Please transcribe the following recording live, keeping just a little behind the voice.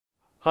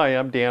Hi,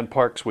 I'm Dan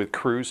Parks with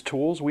Cruise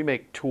Tools. We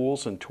make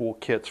tools and tool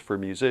kits for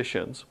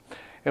musicians.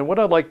 And what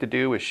I'd like to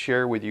do is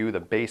share with you the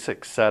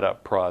basic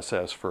setup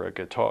process for a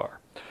guitar.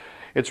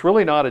 It's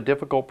really not a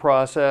difficult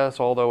process,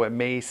 although it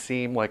may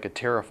seem like a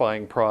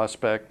terrifying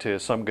prospect to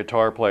some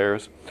guitar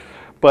players.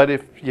 But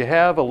if you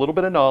have a little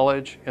bit of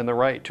knowledge and the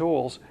right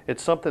tools,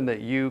 it's something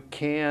that you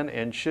can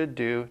and should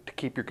do to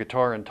keep your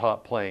guitar in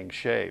top playing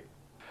shape.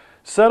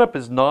 Setup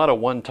is not a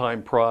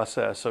one-time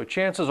process, so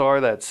chances are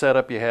that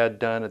setup you had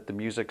done at the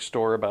music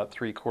store about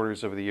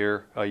 3/4 of a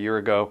year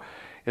ago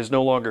is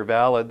no longer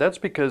valid. That's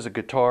because a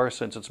guitar,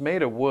 since it's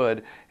made of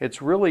wood,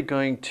 it's really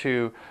going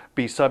to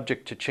be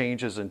subject to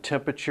changes in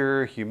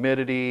temperature,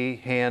 humidity,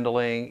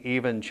 handling,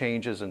 even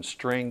changes in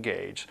string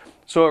gauge.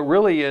 So it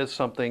really is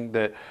something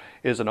that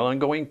is an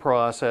ongoing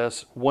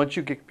process. Once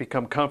you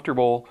become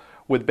comfortable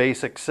with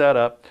basic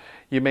setup,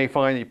 you may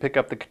find that you pick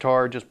up the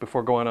guitar just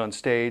before going on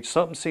stage.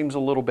 Something seems a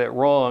little bit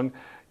wrong.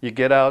 You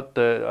get out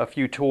a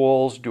few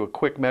tools, do a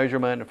quick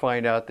measurement, and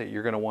find out that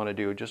you're going to want to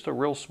do just a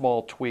real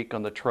small tweak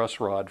on the truss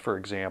rod, for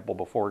example,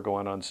 before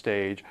going on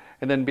stage,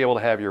 and then be able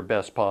to have your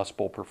best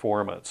possible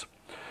performance.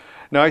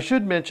 Now, I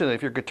should mention that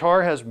if your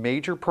guitar has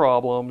major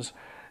problems,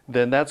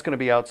 then that's going to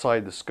be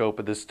outside the scope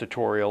of this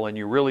tutorial, and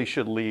you really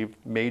should leave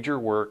major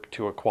work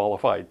to a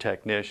qualified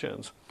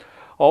technicians.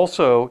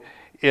 Also,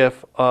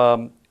 if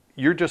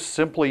you're just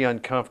simply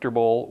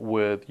uncomfortable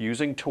with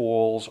using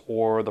tools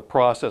or the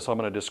process I'm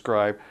going to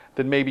describe,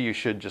 then maybe you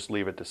should just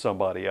leave it to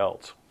somebody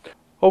else.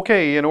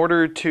 Okay, in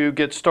order to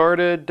get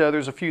started,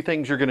 there's a few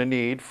things you're going to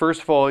need.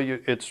 First of all,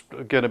 it's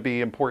going to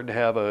be important to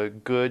have a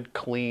good,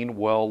 clean,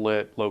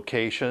 well-lit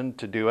location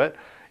to do it.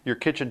 Your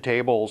kitchen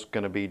table is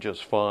going to be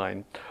just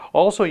fine.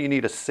 Also, you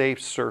need a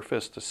safe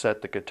surface to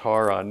set the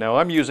guitar on. Now,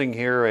 I'm using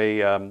here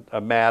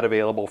a mat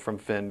available from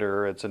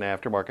Fender. It's an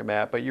aftermarket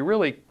mat, but you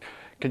really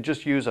can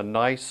just use a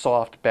nice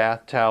soft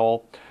bath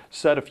towel,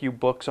 set a few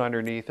books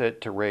underneath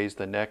it to raise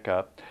the neck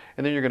up,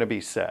 and then you're going to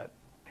be set.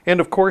 And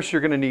of course,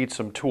 you're going to need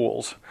some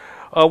tools.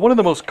 One of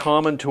the most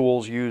common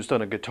tools used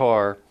on a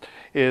guitar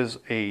is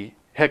a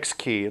hex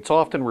key. It's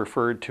often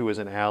referred to as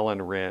an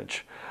Allen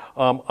wrench.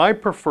 I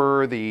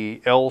prefer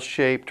the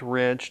L-shaped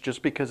wrench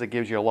just because it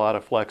gives you a lot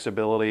of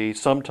flexibility.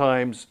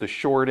 Sometimes the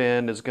short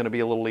end is going to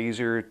be a little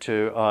easier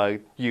to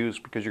use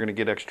because you're going to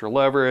get extra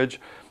leverage.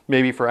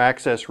 Maybe for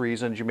access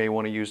reasons, you may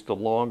want to use the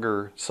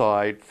longer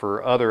side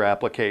for other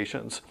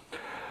applications.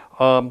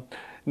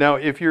 Now,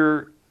 if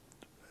you're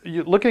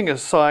looking at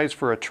size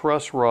for a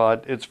truss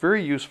rod, it's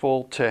very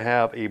useful to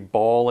have a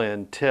ball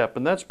end tip,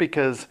 and that's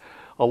because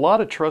a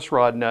lot of truss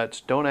rod nuts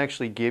don't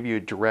actually give you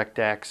direct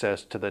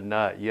access to the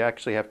nut. You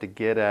actually have to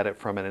get at it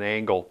from an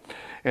angle,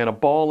 and a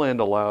ball end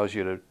allows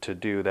you to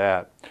do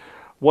that.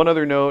 One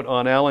other note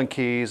on Allen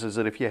keys is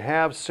that if you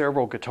have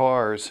several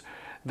guitars,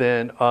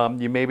 then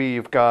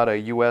you've got a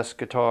US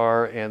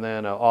guitar and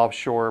then an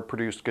offshore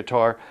produced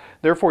guitar.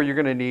 Therefore, you're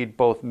going to need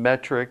both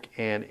metric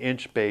and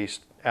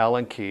inch-based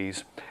Allen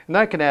keys, and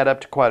that can add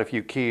up to quite a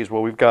few keys.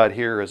 What we've got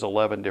here is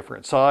 11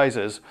 different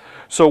sizes.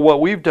 So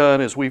what we've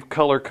done is we've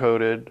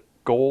color-coded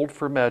gold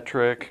for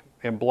metric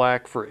and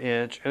black for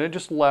inch, and it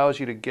just allows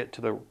you to get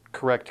to the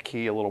correct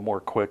key a little more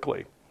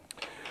quickly.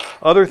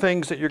 Other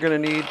things that you're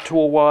going to need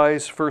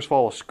tool-wise, first of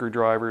all, a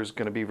screwdriver is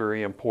going to be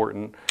very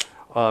important.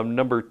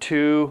 Number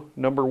 2,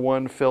 number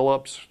 1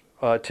 Phillips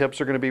tips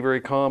are going to be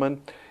very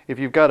common. If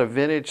you've got a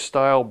vintage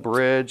style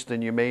bridge,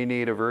 then you may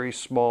need a very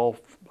small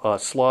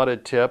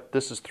slotted tip.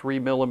 This is 3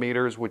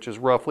 millimeters, which is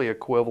roughly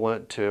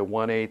equivalent to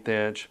 1/8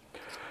 inch.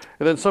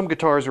 And then some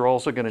guitars are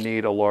also going to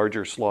need a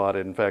larger slot.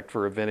 In fact,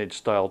 for a vintage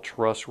style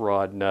truss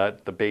rod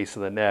nut, the base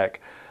of the neck,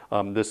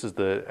 this is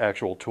the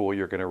actual tool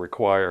you're going to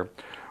require.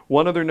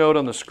 One other note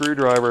on the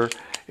screwdriver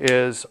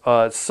is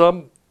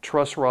some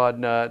truss rod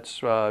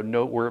nuts,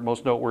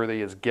 most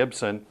noteworthy is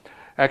Gibson,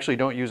 actually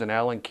don't use an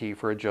Allen key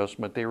for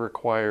adjustment. They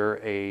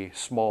require a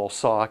small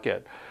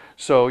socket.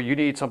 So you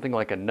need something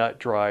like a nut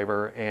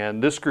driver,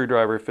 and this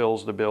screwdriver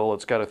fills the bill.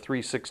 It's got a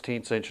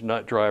 3/16 inch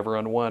nut driver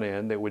on one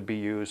end that would be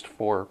used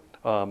for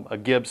a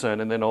Gibson,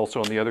 and then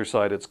also on the other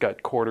side it's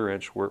got 1/4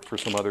 inch work for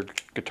some other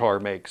guitar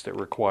makes that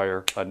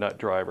require a nut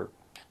driver.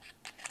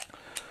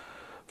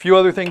 A few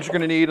other things you're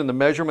going to need on the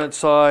measurement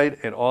side: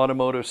 an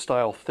automotive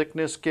style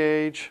thickness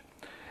gauge,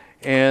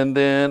 and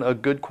then a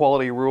good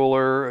quality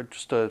ruler.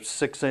 Just a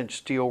 6-inch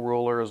steel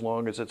ruler, as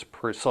long as it's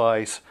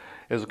precise,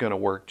 is going to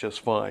work just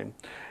fine.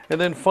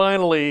 And then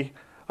finally,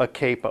 a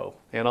capo,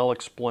 and I'll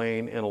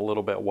explain in a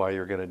little bit why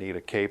you're going to need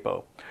a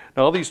capo.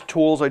 Now, all these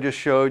tools I just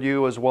showed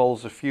you, as well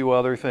as a few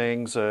other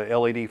things,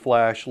 LED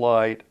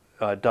flashlight,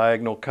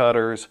 diagonal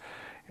cutters,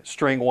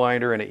 string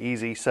winder, and an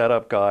easy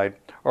setup guide,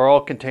 are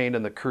all contained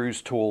in the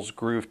Cruise Tools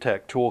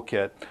GrooveTech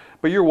toolkit,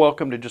 but you're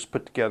welcome to just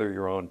put together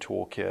your own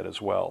toolkit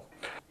as well.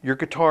 Your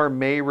guitar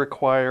may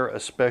require a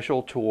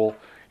special tool.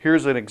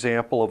 Here's an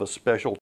example of a special